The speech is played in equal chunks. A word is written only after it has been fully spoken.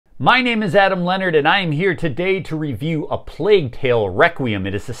My name is Adam Leonard, and I am here today to review A Plague Tale: Requiem.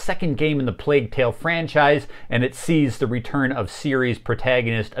 It is the second game in the Plague Tale franchise, and it sees the return of series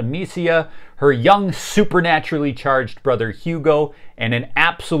protagonist Amicia, her young supernaturally charged brother Hugo, and an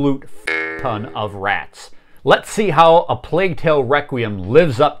absolute ton of rats. Let's see how A Plague Tale: Requiem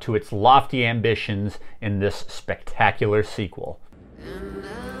lives up to its lofty ambitions in this spectacular sequel.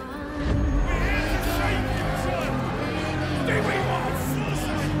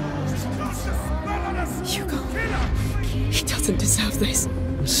 Hugo, he doesn't deserve this.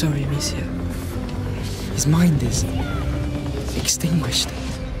 I'm sorry, Amicia. His mind is extinguished.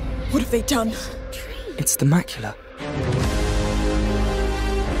 What have they done? It's the macula.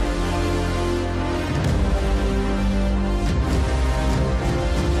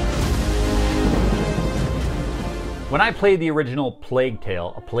 When I played the original Plague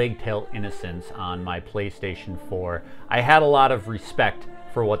Tale, A Plague Tale: Innocence on my PlayStation 4, I had a lot of respect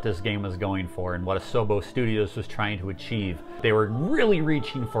for what this game was going for and what Asobo Studios was trying to achieve. They were really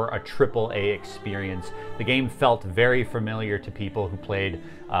reaching for a AAA experience. The game felt very familiar to people who played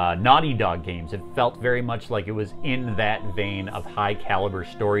Naughty Dog games. It felt very much like it was in that vein of high caliber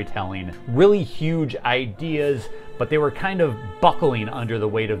storytelling, really huge ideas, but they were kind of buckling under the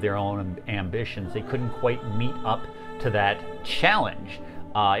weight of their own ambitions. They couldn't quite meet up to that challenge.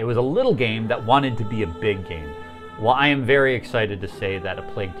 It was a little game that wanted to be a big game. Well, I am very excited to say that A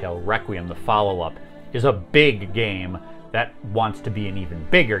Plague Tale: Requiem, the follow-up, is a big game that wants to be an even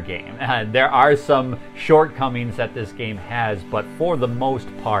bigger game. There are some shortcomings that this game has, but for the most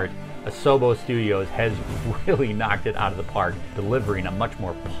part, Asobo Studios has really knocked it out of the park, delivering a much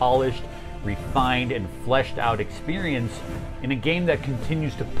more polished, refined, and fleshed out experience in a game that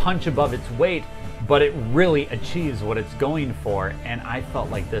continues to punch above its weight, but it really achieves what it's going for, and I felt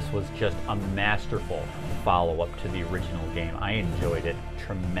like this was just a masterful follow-up to the original game. I enjoyed it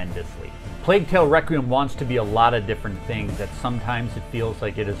tremendously. Plague Tale: Requiem wants to be a lot of different things. That sometimes it feels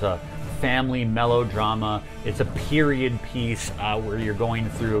like it is a family melodrama. It's a period piece where you're going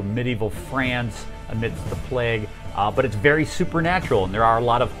through medieval France amidst the plague, but it's very supernatural, and there are a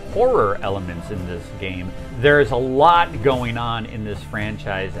lot of horror elements in this game. There's a lot going on in this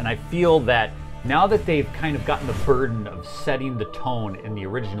franchise, and I feel that now that they've kind of gotten the burden of setting the tone in the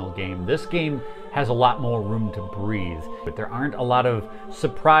original game, this game has a lot more room to breathe. But there aren't a lot of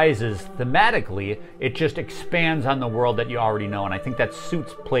surprises thematically. It just expands on the world that you already know, and I think that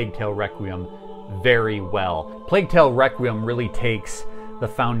suits Plague Tale: Requiem very well. Plague Tale: Requiem really takes the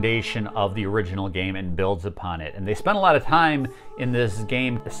foundation of the original game and builds upon it. And they spent a lot of time in this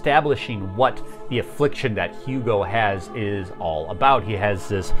game establishing what the affliction that Hugo has is all about. He has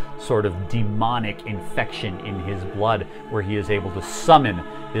this sort of demonic infection in his blood where he is able to summon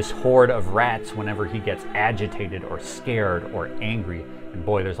this horde of rats whenever he gets agitated or scared or angry. And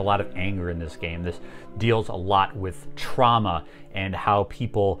boy, there's a lot of anger in this game. This deals a lot with trauma and how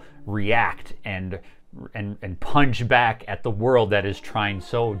people react and punch back at the world that is trying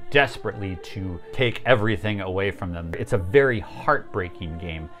so desperately to take everything away from them. It's a very heartbreaking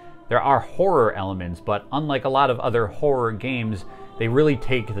game. There are horror elements, but unlike a lot of other horror games, they really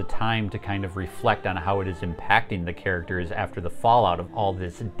take the time to kind of reflect on how it is impacting the characters after the fallout of all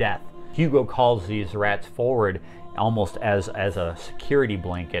this death. Hugo calls these rats forward almost as a security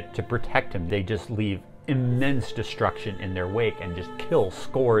blanket to protect him. They just leave immense destruction in their wake and just kill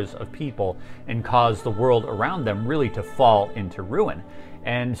scores of people and cause the world around them really to fall into ruin.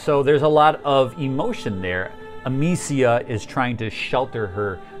 And so there's a lot of emotion there. Amicia is trying to shelter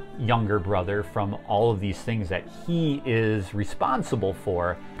her younger brother from all of these things that he is responsible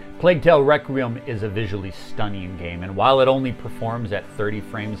for. Plague Tale: Requiem is a visually stunning game, and while it only performs at 30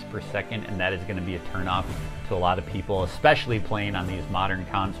 frames per second, and that is going to be a turnoff to a lot of people, especially playing on these modern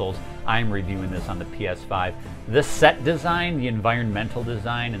consoles, I'm reviewing this on the PS5. The set design, the environmental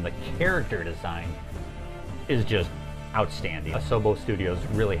design, and the character design is just outstanding. Asobo Studios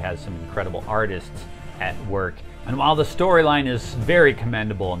really has some incredible artists at work, and while the storyline is very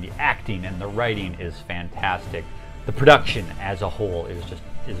commendable and the acting and the writing is fantastic, the production as a whole is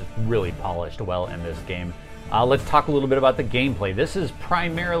really polished well in this game. Let's talk a little bit about the gameplay. This is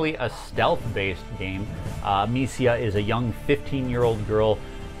primarily a stealth-based game. Amicia is a young 15-year-old girl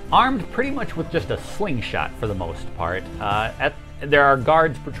armed pretty much with just a slingshot for the most part. There are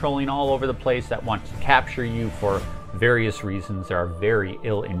guards patrolling all over the place that want to capture you for various reasons. There are very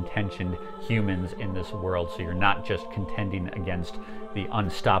ill-intentioned humans in this world, so you're not just contending against the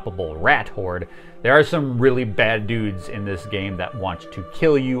unstoppable rat horde. There are some really bad dudes in this game that want to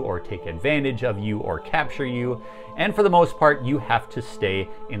kill you or take advantage of you or capture you, and for the most part you have to stay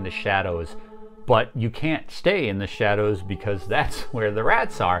in the shadows. but you can't stay in the shadows because that's where the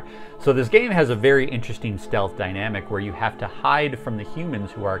rats are. So this game has a very interesting stealth dynamic where you have to hide from the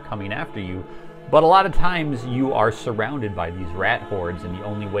humans who are coming after you, but a lot of times you are surrounded by these rat hordes, and the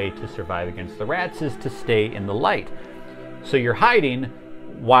only way to survive against the rats is to stay in the light. So you're hiding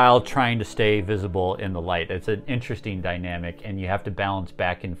while trying to stay visible in the light. It's an interesting dynamic, and you have to balance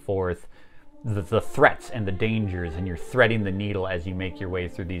back and forth the threats and the dangers, and you're threading the needle as you make your way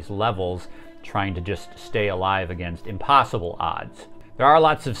through these levels, trying to just stay alive against impossible odds. There are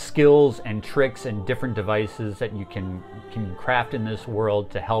lots of skills and tricks and different devices that you can craft in this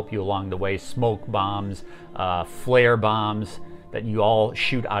world to help you along the way. Smoke bombs, flare bombs that you all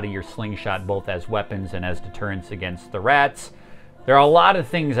shoot out of your slingshot, both as weapons and as deterrents against the rats. There are a lot of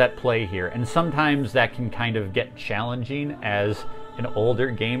things at play here, and sometimes that can kind of get challenging as an older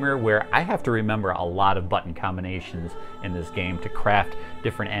gamer, where I have to remember a lot of button combinations in this game to craft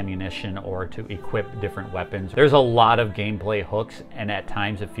different ammunition or to equip different weapons. There's a lot of gameplay hooks, and at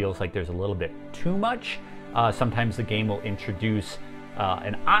times it feels like there's a little bit too much. Sometimes the game will introduce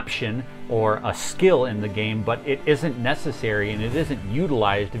an option or a skill in the game, but it isn't necessary and it isn't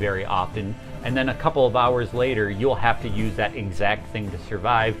utilized very often. And then a couple of hours later, you'll have to use that exact thing to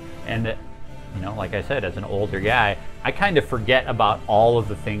survive. And you know, like I said, as an older guy, I kind of forget about all of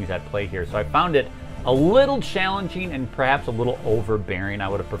the things at play here. So I found it a little challenging and perhaps a little overbearing. I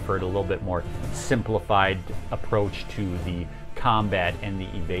would have preferred a little bit more simplified approach to the combat and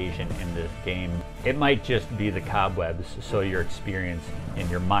the evasion in this game. It might just be the cobwebs, so your experience and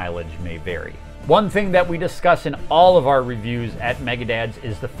your mileage may vary. One thing that we discuss in all of our reviews at Megadads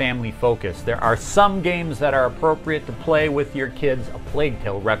is the family focus. There are some games that are appropriate to play with your kids. A Plague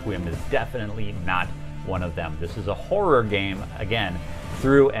Tale Requiem is definitely not one of them. This is a horror game, again,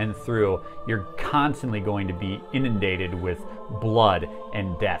 through and through. You're constantly going to be inundated with blood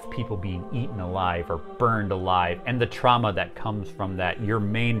and death, people being eaten alive or burned alive, and the trauma that comes from that. Your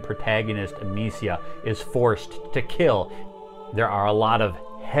main protagonist, Amicia, is forced to kill. There are a lot of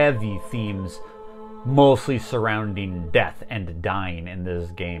heavy themes, mostly surrounding death and dying in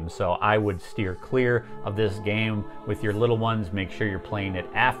this game. So I would steer clear of this game with your little ones. Make sure you're playing it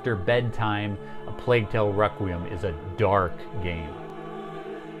after bedtime. A Plague Tale Requiem is a dark game.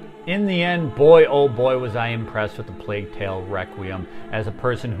 In the end, boy oh boy was I impressed with the Plague Tale Requiem. As a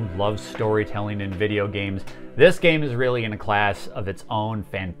person who loves storytelling in video games, this game is really in a class of its own.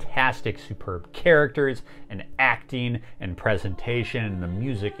 Fantastic, superb characters and acting and presentation, and the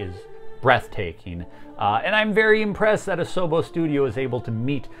music is breathtaking. And I'm very impressed that Asobo Studio is able to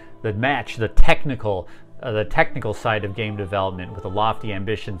meet the technical side of game development with the lofty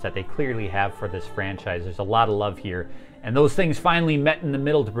ambitions that they clearly have for this franchise. There's a lot of love here, and those things finally met in the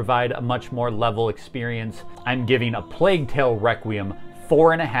middle to provide a much more level experience. I'm giving A Plague Tale Requiem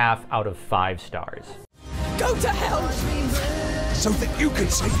 4.5 out of 5 stars. Go to hell! So that you can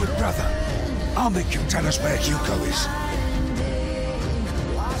save your brother, I'll make you tell us where Hugo is.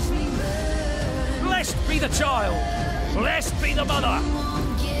 Blessed be the child! Blessed be the mother!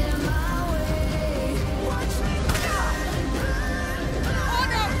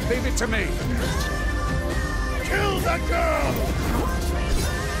 Leave it to me. Kill the girl!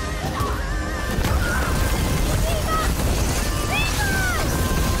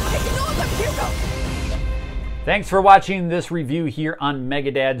 Ignore them, Hugo! Thanks for watching this review here on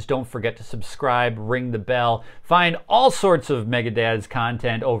Megadads. Don't forget to subscribe, ring the bell. Find all sorts of Megadads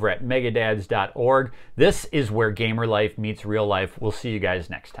content over at megadads.org. This is where gamer life meets real life. We'll see you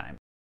guys next time.